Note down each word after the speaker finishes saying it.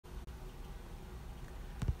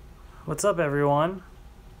What's up, everyone?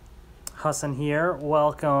 Hassan here.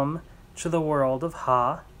 Welcome to the world of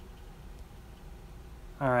Ha.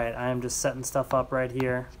 Alright, I am just setting stuff up right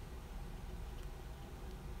here.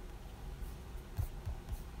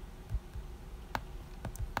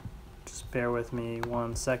 Just bear with me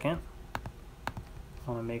 1 second.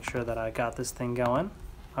 I want to make sure that I got this thing going.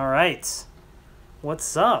 Alright.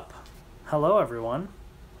 What's up? Hello, everyone.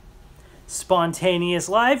 Spontaneous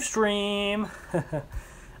live stream.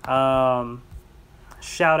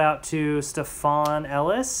 Shout out to Stefan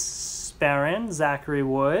Ellis, Barron, Zachary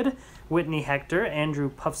Wood, Whitney Hector, Andrew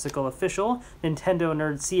Puffsicle Official, Nintendo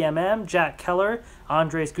Nerd CMM, Jack Keller,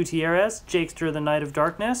 Andres Gutierrez, Jakester the Knight of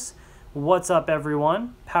Darkness. What's up,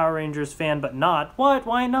 everyone? Power Rangers fan but not. What?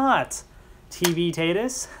 Why not? TV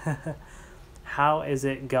Tatus. How is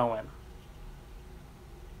it going?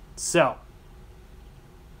 So,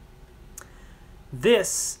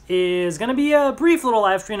 this is going to be a brief little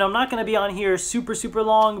live stream. I'm not going to be on here super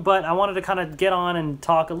long, but I wanted to kind of get on and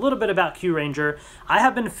talk a little bit about Kyuranger. I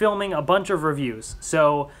have been filming a bunch of reviews,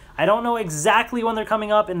 so I don't know exactly when they're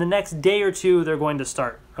coming up. In the next day or two, they're going to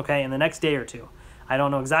start, okay? In the next day or two. I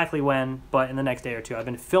don't know exactly when, but in the next day or two. I've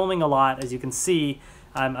been filming a lot. As you can see,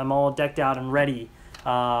 I'm all decked out and ready.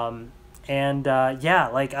 Yeah,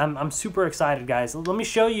 like I'm super excited, guys. Let me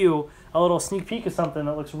show you a little sneak peek of something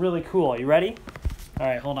that looks really cool. You ready? All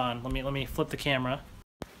right, hold on. Let me flip the camera.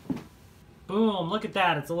 Boom! Look at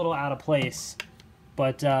that. It's a little out of place,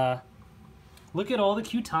 but look at all the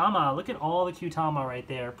Kyutama. Look at all the Kyutama right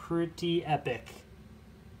there. Pretty epic.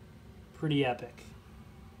 Pretty epic.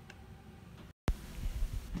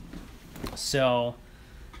 So,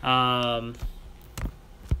 they're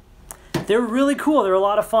really cool. They're a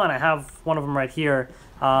lot of fun. I have one of them right here.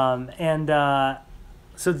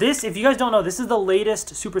 So this, if you guys don't know, this is the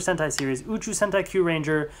latest Super Sentai series, Uchu Sentai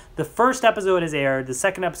Kyuranger. The first episode has aired. The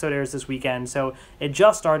second episode airs this weekend. So it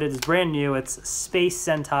just started. It's brand new. It's Space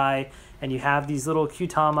Sentai. And you have these little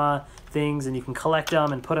Kyutama things, and you can collect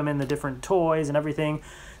them and put them in the different toys and everything.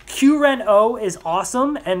 Kyuren-O is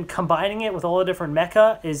awesome, and combining it with all the different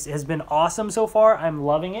mecha has been awesome so far. I'm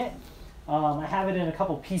loving it. I have it in a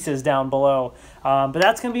couple pieces down below. But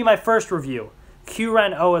that's going to be my first review.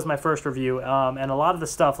 Kyuren-O is my first review, and a lot of the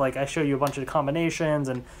stuff, like I show you a bunch of combinations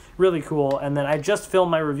and really cool, and then I just filmed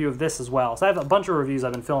my review of this as well. So I have a bunch of reviews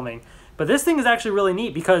I've been filming. But this thing is actually really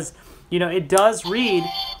neat because, you know, it does read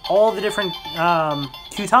all the different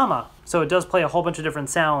Kyutama. So it does play a whole bunch of different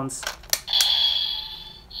sounds.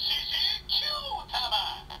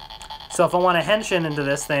 So if I want to henshin into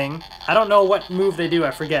this thing, I don't know what move they do,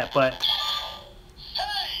 I forget, but...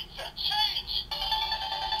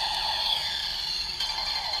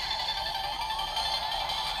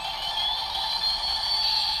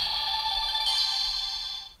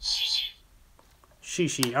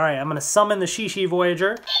 Shishi. Alright, I'm going to summon the Shishi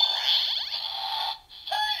Voyager.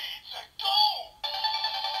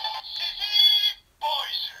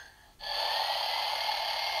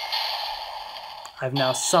 I've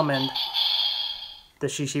now summoned the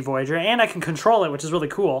Shishi Voyager, and I can control it, which is really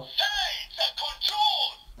cool.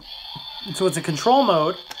 So it's a control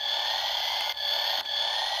mode.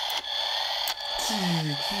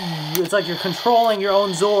 It's like you're controlling your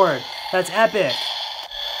own Zord. That's epic.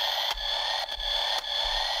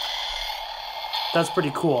 That's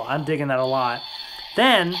pretty cool. I'm digging that a lot.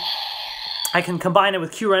 Then, I can combine it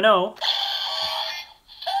with Kyuren-O.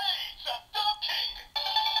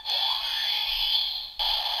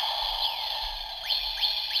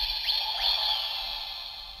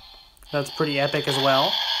 That's pretty epic as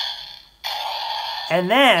well.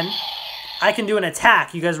 And then, I can do an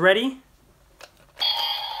attack. You guys ready?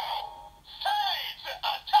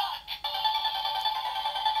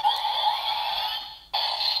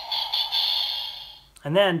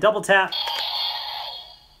 And then double tap.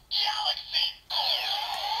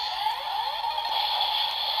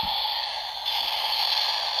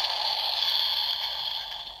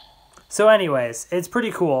 So anyways, it's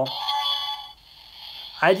pretty cool.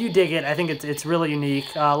 I do dig it. I think it's really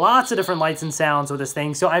unique. Lots of different lights and sounds with this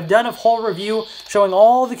thing. So I've done a whole review showing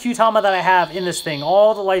all the Kyutama that I have in this thing.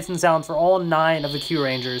 All the lights and sounds for all 9 of the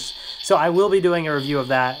Kyurangers. So I will be doing a review of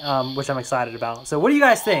that, which I'm excited about. So what do you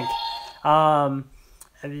guys think?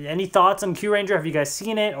 Any thoughts on Kyuranger? Have you guys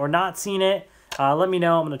seen it or not seen it? Let me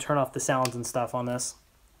know. I'm going to turn off the sounds and stuff on this.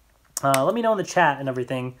 Let me know in the chat and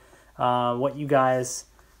everything what you guys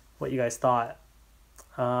thought.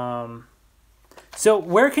 So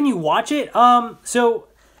where can you watch it? So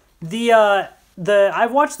the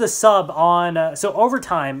I've watched the sub on, so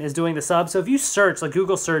Overtime is doing the sub. So if you search, like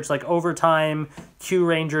Google search, like Overtime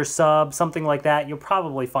Kyuranger sub, something like that, you'll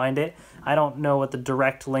probably find it. I don't know what the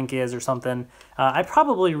direct link is or something. I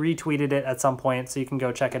probably retweeted it at some point, so you can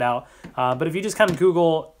go check it out. But if you just kind of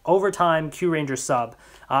Google Overtime Kyuranger sub,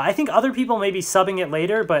 I think other people may be subbing it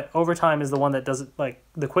later, but Overtime is the one that does it like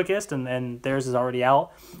the quickest, and theirs is already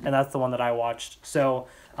out, and that's the one that I watched. So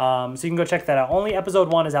so you can go check that out. Only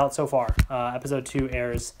episode 1 is out so far. Episode 2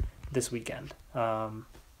 airs this weekend. So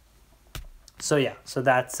yeah, so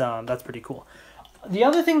that's pretty cool. The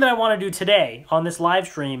other thing that I want to do today on this live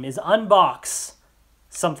stream is unbox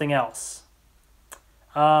something else.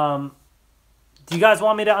 Do you guys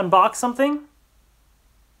want me to unbox something?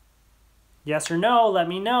 Yes or no? Let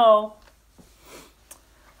me know.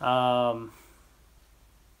 All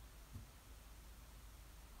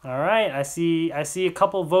right, I see a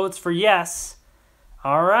couple votes for yes.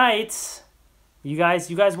 All right. You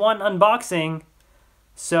guys want unboxing.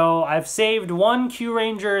 So I've saved one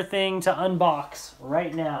Kyuranger thing to unbox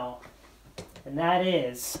right now. And that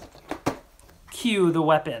is Q the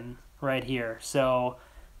weapon right here. So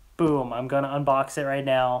boom, I'm going to unbox it right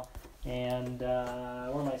now. And where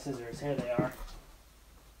are my scissors? Here they are.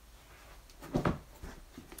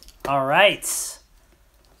 All right.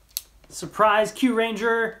 Surprise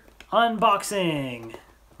Kyuranger unboxing.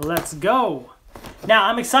 Let's go. Now,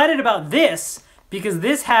 I'm excited about this because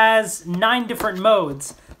this has 9 different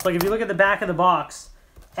modes. Like, if you look at the back of the box,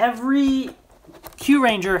 every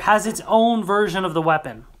Kyuranger has its own version of the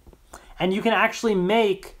weapon. And you can actually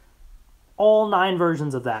make all 9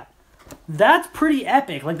 versions of that. That's pretty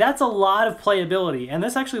epic. Like, that's a lot of playability. And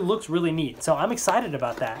this actually looks really neat. So I'm excited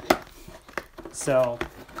about that. So,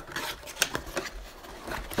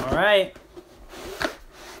 all right.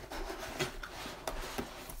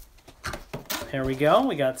 Here we go.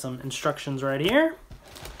 We got some instructions right here.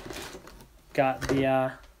 Got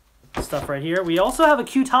the stuff right here. We also have a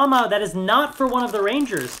Kyutama that is not for one of the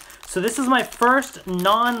Rangers. So this is my first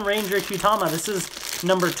non-Ranger Kyutama. This is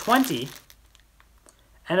number 20.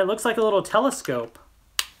 And it looks like a little telescope.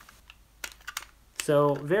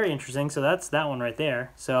 So very interesting. So that's that one right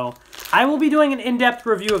there. So I will be doing an in-depth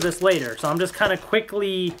review of this later. So I'm just kind of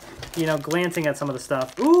quickly, you know, glancing at some of the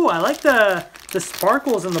stuff. Ooh, I like the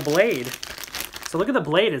sparkles in the blade. So look at the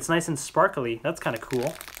blade. It's nice and sparkly. That's kind of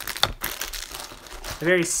cool.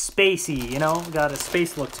 Very spacey, you know? Got a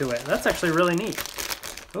space look to it. That's actually really neat.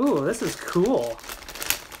 Ooh, this is cool.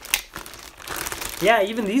 Yeah,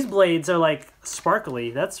 even these blades are like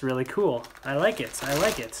sparkly. That's really cool. I like it. I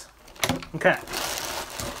like it. Okay.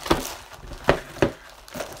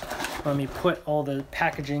 Let me put all the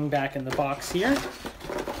packaging back in the box here.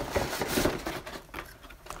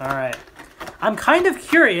 All right. I'm kind of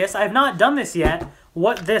curious, I've not done this yet,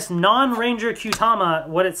 what this non-Ranger Kyutama,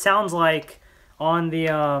 what it sounds like on the,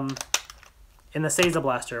 in the Seiza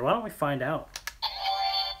Blaster. Why don't we find out?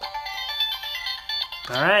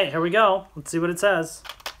 All right, here we go. Let's see what it says.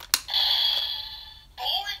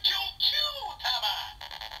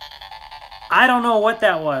 I don't know what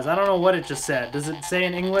that was. I don't know what it just said. Does it say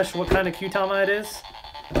in English what kind of Kyutama it is?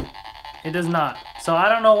 It does not. So I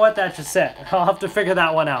don't know what that just said. I'll have to figure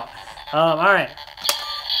that one out. All right.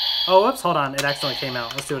 Oh, whoops, hold on. It accidentally came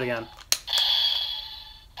out. Let's do it again.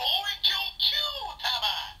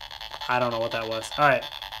 I don't know what that was. All right.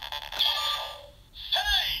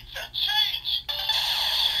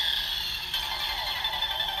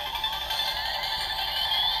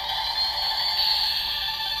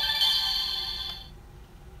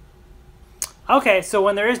 Okay, so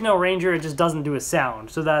when there is no Ranger, it just doesn't do a sound.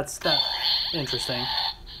 So that's interesting.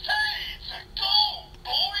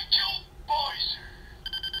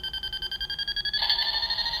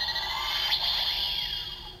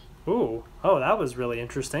 Ooh, oh, that was really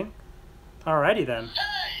interesting. Alrighty then.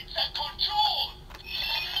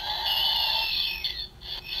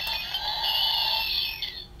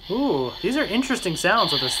 Ooh, these are interesting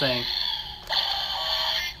sounds with this thing.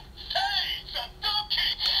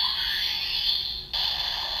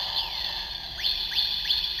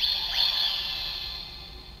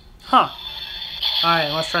 Huh.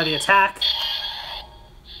 Alright, let's try the attack.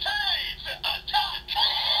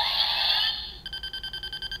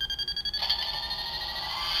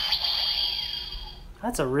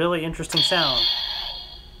 That's a really interesting sound.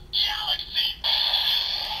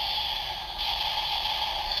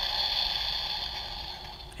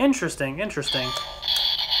 Interesting, interesting.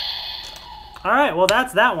 All right, well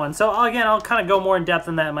that's that one. So again, I'll kind of go more in depth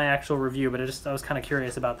in that in my actual review, but I was kind of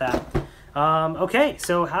curious about that. Okay,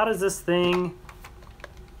 so how does this thing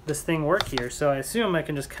work here? So I assume I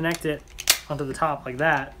can just connect it onto the top like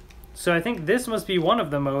that, So I think this must be one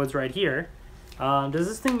of the modes right here. Does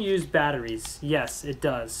this thing use batteries? Yes, it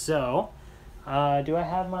does. So, do I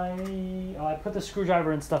have my... Oh, I put the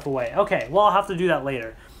screwdriver and stuff away. Okay, well, I'll have to do that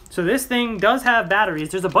later. So this thing does have batteries.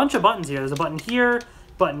 There's a bunch of buttons here. There's a button here,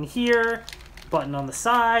 button on the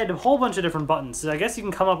side, a whole bunch of different buttons. So I guess you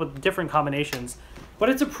can come up with different combinations. But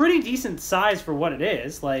it's a pretty decent size for what it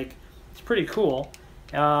is. Like, it's pretty cool.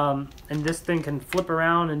 And this thing can flip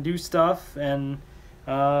around and do stuff. And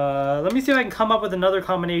let me see if I can come up with another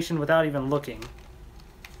combination without even looking.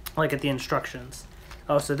 Like at the instructions.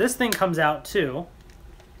 Oh, so this thing comes out too.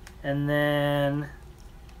 And then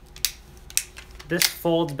this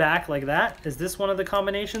folds back like that. Is this one of the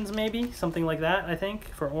combinations maybe? Something like that, I think,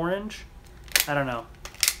 for orange. I don't know.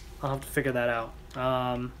 I'll have to figure that out.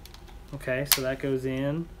 Okay, so that goes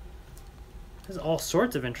in. There's all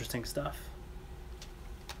sorts of interesting stuff.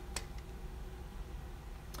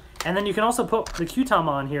 And then you can also put the QTOM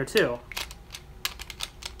on here too.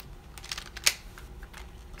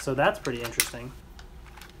 So that's pretty interesting.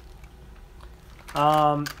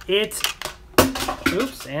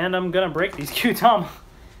 Oops, and I'm gonna break these QTOM.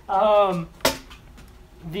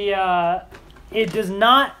 It does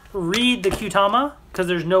not read the QTOMA because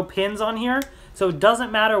there's no pins on here. So it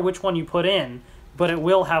doesn't matter which one you put in, but it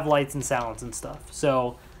will have lights and sounds and stuff.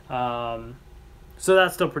 So, so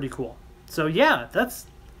that's still pretty cool. So yeah,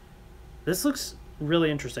 this looks really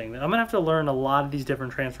interesting. I'm gonna have to learn a lot of these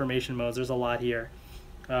different transformation modes. There's a lot here.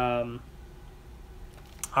 All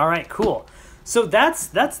right, cool. So that's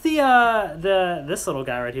this little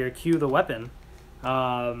guy right here, Q the weapon.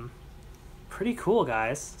 Pretty cool,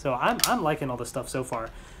 guys. So I'm liking all this stuff so far.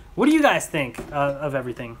 What do you guys think of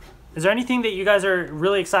everything? Is there anything that you guys are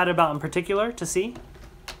really excited about in particular to see?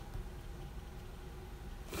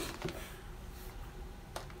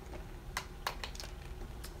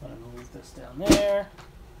 I'm gonna move this down there.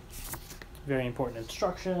 Very important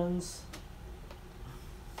instructions.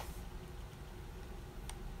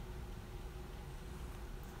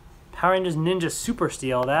 Power Rangers Ninja Super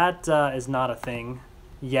Steel, that is not a thing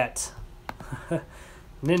yet.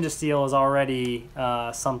 Ninja Steel is already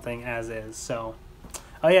something as is, so.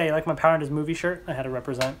 Oh yeah, you like my Power Rangers movie shirt? I had to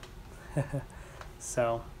represent.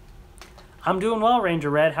 So, I'm doing well,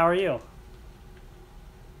 Ranger Red. How are you?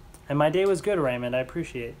 And my day was good, Raymond. I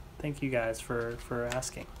appreciate. Thank you guys for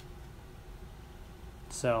asking.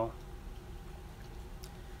 So,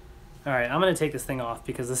 all right, I'm gonna take this thing off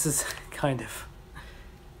because this is kind of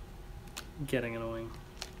getting annoying.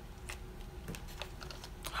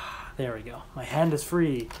 There we go. My hand is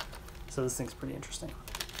free. So this thing's pretty interesting.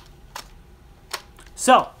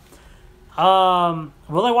 So,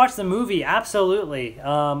 will I watch the movie? Absolutely.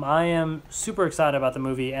 I am super excited about the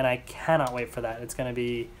movie, and I cannot wait for that. It's gonna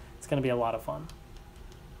be a lot of fun.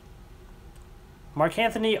 Mark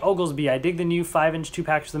Anthony Oglesby, I dig the new 5-inch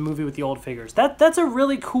 2-packs for the movie with the old figures. That's a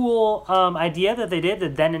really cool idea that they did, the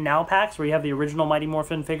then and now packs, where you have the original Mighty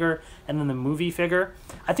Morphin figure and then the movie figure.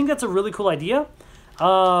 I think that's a really cool idea.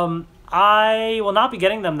 I will not be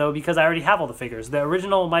getting them, though, because I already have all the figures. The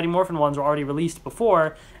original Mighty Morphin ones were already released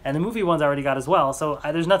before, and the movie ones I already got as well, so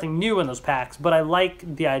there's nothing new in those packs, but I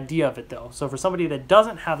like the idea of it, though. So for somebody that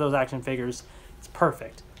doesn't have those action figures, it's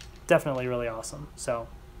perfect. Definitely really awesome, so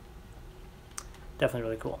definitely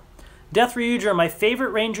really cool. Death Ryuger, my favorite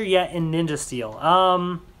Ranger yet in Ninja Steel.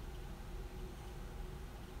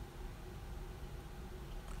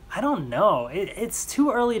 I don't know. It's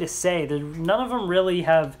too early to say. None of them really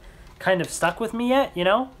have kind of stuck with me yet, you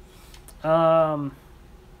know? I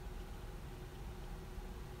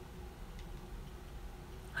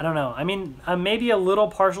don't know. I mean, I'm maybe a little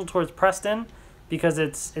partial towards Preston because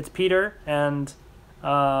it's Peter and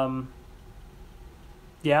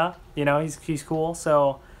yeah, you know, he's cool.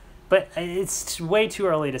 So, but it's way too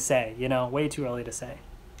early to say, you know, way too early to say.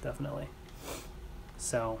 Definitely.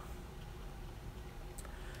 So,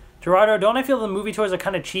 Gerardo, don't I feel the movie toys are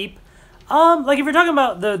kind of cheap? Like if you're talking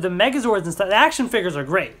about the Megazords and stuff, the action figures are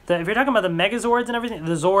great. If you're talking about the Megazords and everything,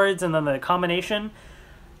 the Zords and then the combination,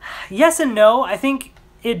 yes and no. I think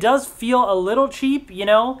it does feel a little cheap, you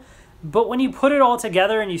know, but when you put it all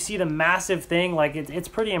together and you see the massive thing, like it's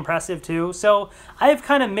pretty impressive too. So I have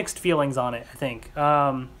kind of mixed feelings on it, I think.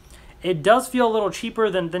 It does feel a little cheaper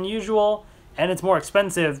than usual, and it's more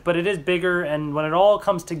expensive, but it is bigger, and when it all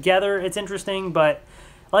comes together, it's interesting, but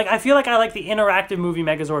like, I feel like I like the interactive movie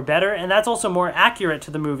Megazord better, and that's also more accurate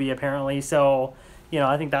to the movie, apparently, so, you know,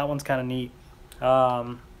 I think that one's kind of neat.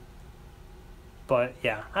 But,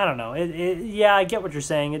 yeah, I don't know. Yeah, I get what you're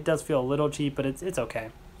saying. It does feel a little cheap, but it's okay.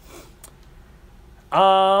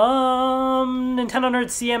 Nintendo Nerd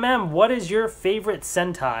CMM, what is your favorite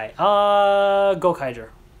Sentai? Gokaiger.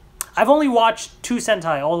 I've only watched 2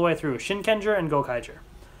 Sentai all the way through, Shinkenger and Gokaiger.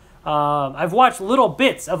 I've watched little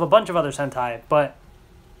bits of a bunch of other Sentai, but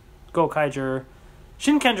Gokaiger...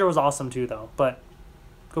 Shinkenger was awesome too, though, but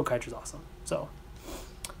Gokaiger's awesome. So,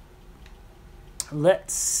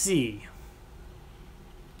 let's see.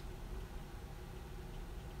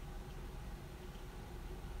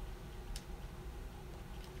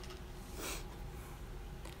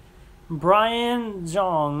 Brian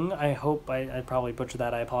Zhong, I hope I probably butchered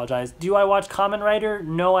that, I apologize. Do I watch Kamen Rider?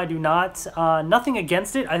 No, I do not. Nothing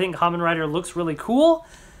against it. I think Kamen Rider looks really cool.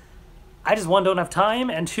 I just, 1, don't have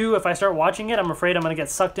time, and 2, if I start watching it, I'm afraid I'm going to get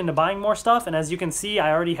sucked into buying more stuff, and as you can see,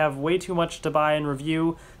 I already have way too much to buy and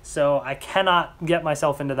review, so I cannot get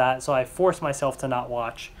myself into that, so I force myself to not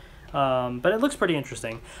watch. But it looks pretty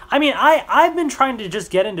interesting. I mean, I've been trying to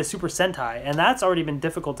just get into Super Sentai, and that's already been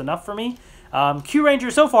difficult enough for me.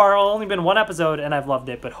 Kyuranger so far, only been 1 episode, and I've loved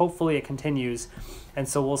it, but hopefully it continues, and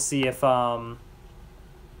so we'll see if you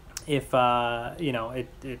know,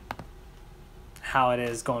 how it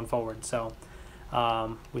is going forward. So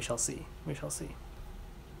we shall see. We shall see.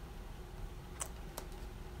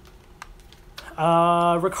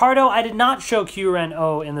 Ricardo, I did not show Kyuren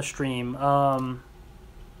O in the stream.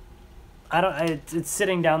 It's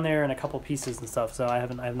sitting down there in a couple pieces and stuff, so I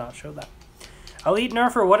have not showed that. Elite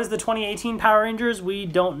Nerfer, what is the 2018 Power Rangers? We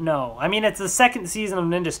don't know. I mean, it's the 2nd season of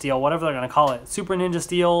Ninja Steel, whatever they're going to call it. Super Ninja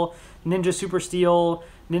Steel, Ninja Super Steel,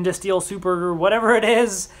 Ninja Steel Super, whatever it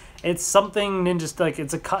is. It's something Ninja, like,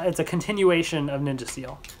 it's a continuation of Ninja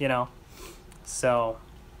Steel, you know? So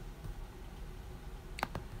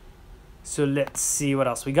let's see what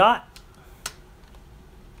else we got.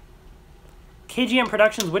 KGM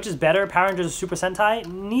Productions, which is better, Power Rangers or Super Sentai?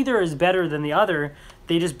 Neither is better than the other.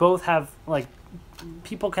 They just both have, like,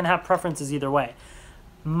 people can have preferences either way.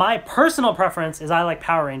 My personal preference is I like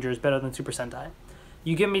Power Rangers better than Super Sentai.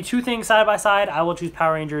 You give me 2 things side by side, I will choose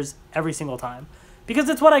Power Rangers every single time. Because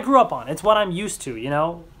it's what I grew up on. It's what I'm used to, you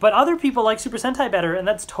know? But other people like Super Sentai better, and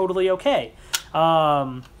that's totally okay.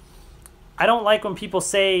 I don't like when people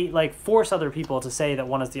say, like, force other people to say that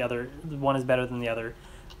one is better than the other.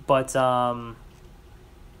 But, yeah,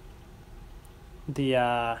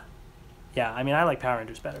 I mean, I like Power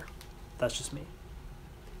Rangers better. That's just me.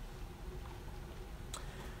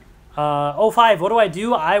 05, what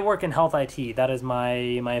do? I work in health IT. That is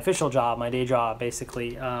my official job, my day job,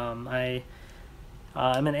 basically. I'm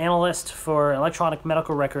an analyst for an electronic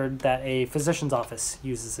medical record that a physician's office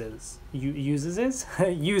uses.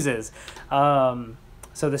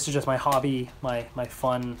 So this is just my hobby, my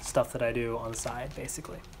fun stuff that I do on the side,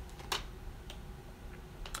 basically.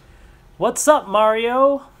 What's up,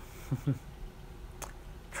 Mario?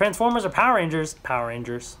 Transformers or Power Rangers? Power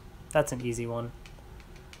Rangers. That's an easy one.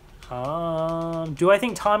 Do I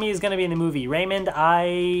think Tommy is going to be in the movie? Raymond,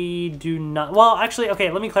 I do not. Well, actually, okay,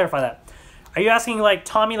 let me clarify that. Are you asking, like,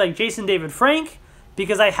 Tommy, like Jason David Frank?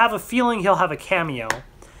 Because I have a feeling he'll have a cameo.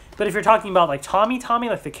 But if you're talking about, like, Tommy,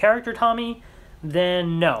 like the character Tommy,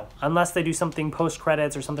 then no. Unless they do something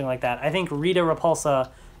post-credits or something like that. I think Rita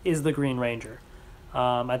Repulsa is the Green Ranger.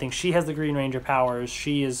 I think she has the Green Ranger powers.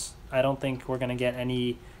 She is... I don't think we're going to get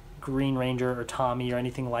any Green Ranger or Tommy or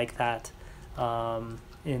anything like that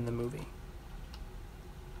in the movie.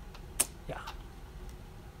 Yeah.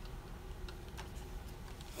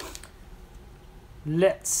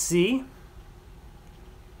 Let's see.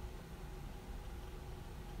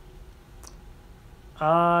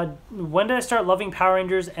 When did I start loving Power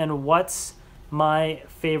Rangers, and what's my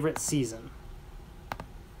favorite season?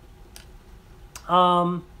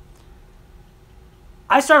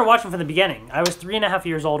 I started watching from the beginning. I was 3.5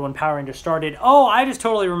 years old when Power Rangers started. Oh, I just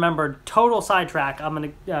totally remembered. Total sidetrack. I'm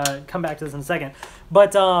going to come back to this in a second.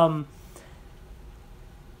 But,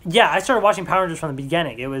 yeah, I started watching Power Rangers from the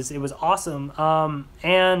beginning. It was awesome.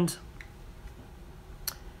 And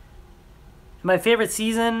my favorite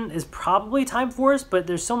season is probably Time Force, but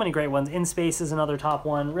there's so many great ones. In Space is another top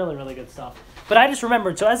one. Really, really good stuff. But I just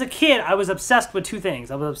remembered, so as a kid, I was obsessed with 2 things.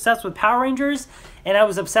 I was obsessed with Power Rangers, and I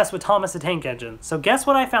was obsessed with Thomas the Tank Engine. So guess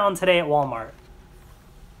what I found today at Walmart?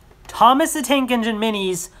 Thomas the Tank Engine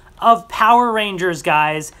minis of Power Rangers,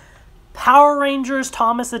 guys. Power Rangers,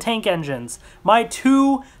 Thomas the Tank Engines. My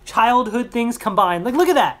 2 childhood things combined. Like, look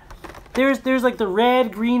at that. There's like the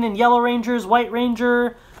red, green, and yellow Rangers, White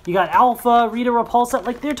Ranger. You got Alpha, Rita Repulsa.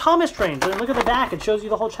 Like, they're Thomas trains. And look at the back. It shows you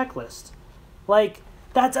the whole checklist. Like...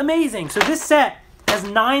 That's amazing. So this set has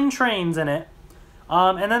 9 trains in it.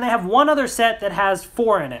 And then they have one other set that has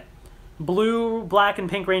 4 in it. blue, black, and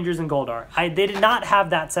pink Rangers and Goldar. They did not have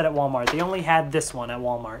that set at Walmart. They only had this one at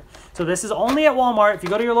Walmart. So this is only at Walmart. If you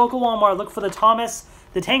go to your local Walmart, look for the Thomas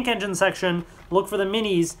the Tank Engine section, look for the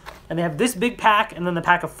minis, and they have this big pack and then the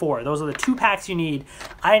pack of 4. Those are the 2 packs you need.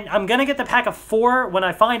 I'm going to get the pack of 4 when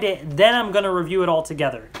I find it, then I'm going to review it all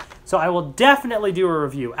together. So I will definitely do a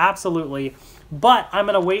review, absolutely. But I'm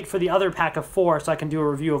going to wait for the other pack of 4 so I can do a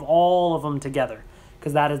review of all of them together,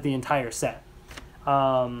 because that is the entire set.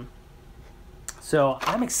 So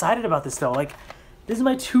I'm excited about this, though. Like, this is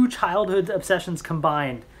my 2 childhood obsessions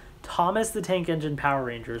combined. Thomas the Tank Engine Power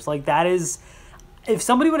Rangers. Like, that is... If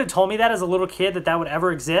somebody would have told me that as a little kid, that would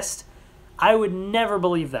ever exist, I would never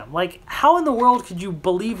believe them. Like, how in the world could you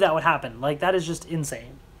believe that would happen? Like, that is just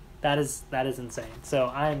insane. That is insane. So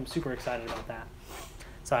I'm super excited about that.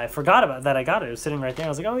 So I forgot about that. I got it. It was sitting right there. I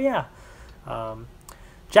was like, oh, yeah.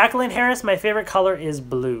 Jacqueline Harris, my favorite color is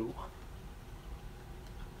blue.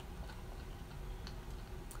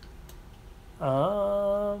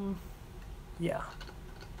 Yeah.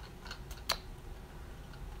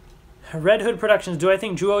 Red Hood Productions. Do I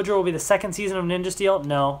think Zyuohger will be the 2nd season of Ninja Steel?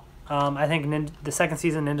 No. I think the 2nd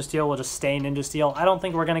season of Ninja Steel will just stay Ninja Steel. I don't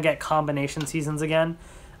think we're going to get combination seasons again,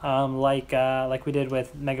 like we did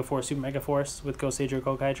with Megaforce, Super Megaforce, with Goseiger,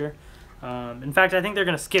 Gokaiger. In fact, I think they're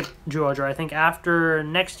going to skip Zyuohger. I think after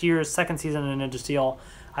next year's 2nd season of Ninja Steel,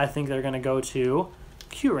 I think they're going to go to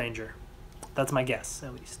Kyuranger. That's my guess,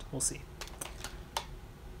 at least. We'll see.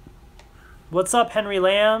 What's up, Henry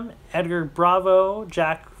Lamb, Edgar Bravo,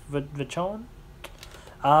 Jack Vachon?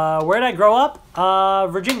 Where did I grow up?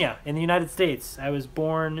 Virginia, in the United States. I was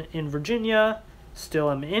born in Virginia,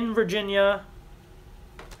 still am in Virginia,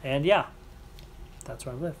 and yeah, that's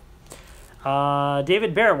where I live.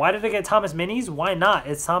 David Bear, why did I get Thomas Minis? Why not?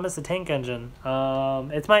 It's Thomas the Tank Engine.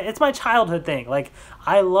 It's my childhood thing. Like,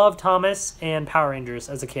 I love Thomas and Power Rangers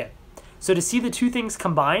as a kid. So to see the 2 things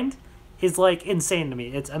combined is, like, insane to me.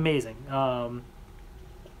 It's amazing.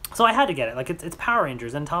 So I had to get it. Like, it's Power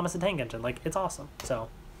Rangers and Thomas the Tank Engine. Like, it's awesome. So,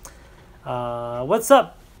 what's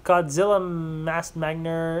up? Godzilla Masked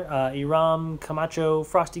Magner, Iram Camacho,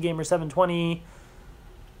 Frosty Gamer 720.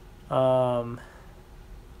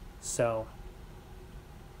 So,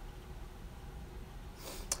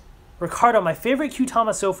 Ricardo, my favorite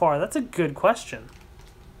Q-Tama so far. That's a good question.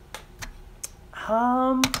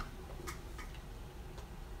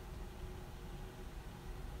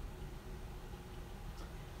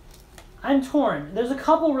 I'm torn. There's a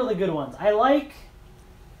couple really good ones. I like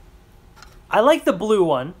the blue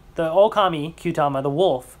one, the Okami Q-Tama, the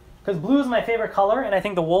wolf, because blue is my favorite color, and I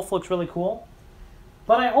think the wolf looks really cool.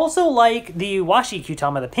 But I also like the Washi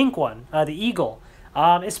Q-Tama, the pink one, the eagle.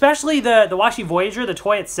 Especially the Washi Voyager, the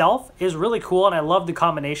toy itself, is really cool, and I love the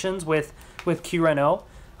combinations with Kyuranger.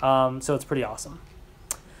 So it's pretty awesome.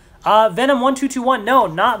 Venom1221, no,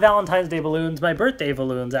 not Valentine's Day balloons, my birthday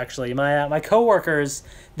balloons, actually. My coworkers,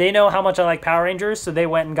 they know how much I like Power Rangers, so they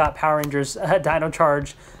went and got Power Rangers Dino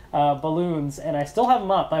Charge balloons, and I still have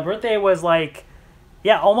them up. My birthday was like,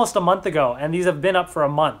 yeah, almost a month ago, and these have been up for a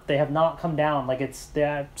month. They have not come down. Like,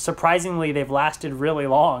 surprisingly, they've lasted really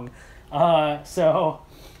long. Yeah, it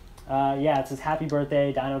says happy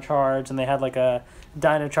birthday, Dino Charge, and they had like a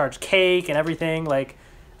Dino Charge cake and everything. Like,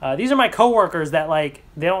 these are my coworkers that, like,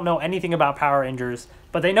 they don't know anything about Power Rangers,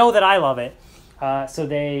 but they know that I love it. So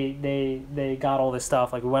they got all this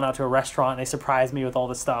stuff. Like, we went out to a restaurant and they surprised me with all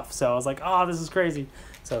this stuff. So I was like, oh, this is crazy.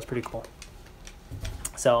 So it's pretty cool.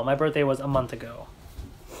 So my birthday was a month ago.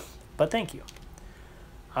 But thank you.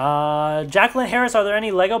 Jacqueline Harris, are there any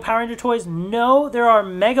Lego Power Ranger toys? No, there are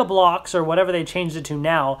Mega Blocks or whatever they changed it to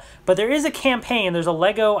now. But there is a campaign. There's a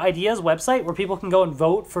Lego Ideas website where people can go and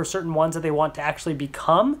vote for certain ones that they want to actually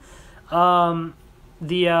become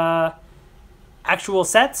the actual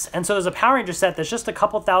sets. And so there's a Power Ranger set that's just a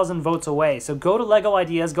couple thousand votes away. So go to Lego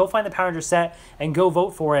Ideas, go find the Power Ranger set, and go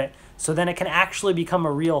vote for it. So then it can actually become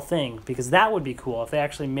a real thing. Because that would be cool if they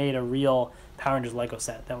actually made a real Power Rangers Lego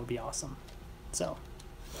set. That would be awesome. So...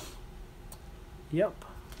 yep.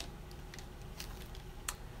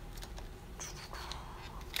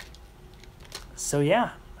 So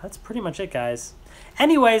yeah, that's pretty much it, guys.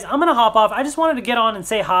 Anyways, I'm gonna hop off. I just wanted to get on and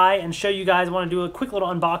say hi and show you guys. I want to do a quick little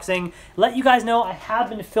unboxing. Let you guys know I have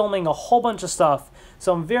been filming a whole bunch of stuff.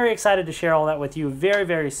 So I'm very excited to share all that with you very,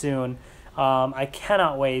 very soon. I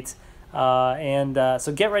cannot wait.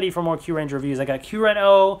 So get ready for more Kyuranger reviews. I got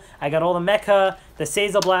Kyuranger, I got all the mecha, the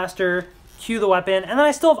Seiza Blaster, Q the weapon, and then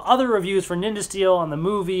I still have other reviews for Ninja Steel and the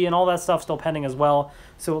movie and all that stuff still pending as well.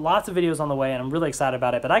 So lots of videos on the way, and I'm really excited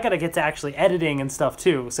about it. But I got to get to actually editing and stuff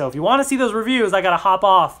too. So if you want to see those reviews, I got to hop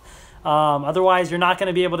off. Otherwise, you're not going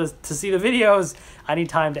to be able to see the videos. I need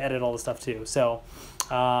time to edit all the stuff too. So,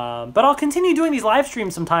 but I'll continue doing these live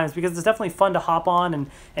streams sometimes because it's definitely fun to hop on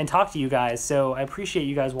and talk to you guys. So I appreciate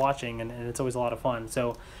you guys watching, and it's always a lot of fun.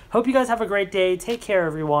 So hope you guys have a great day. Take care,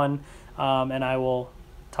 everyone, and I will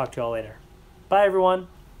talk to you all later. Bye, everyone.